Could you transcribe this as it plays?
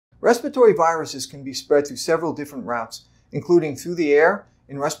Respiratory viruses can be spread through several different routes, including through the air,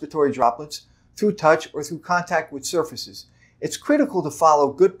 in respiratory droplets, through touch, or through contact with surfaces. It's critical to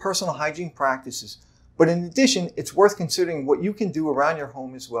follow good personal hygiene practices, but in addition, it's worth considering what you can do around your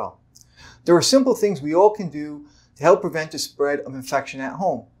home as well. There are simple things we all can do to help prevent the spread of infection at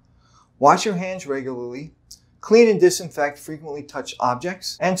home. Wash your hands regularly, clean and disinfect frequently touched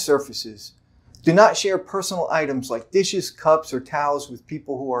objects and surfaces. Do not share personal items like dishes, cups, or towels with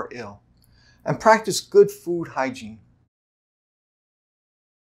people who are ill. And practice good food hygiene.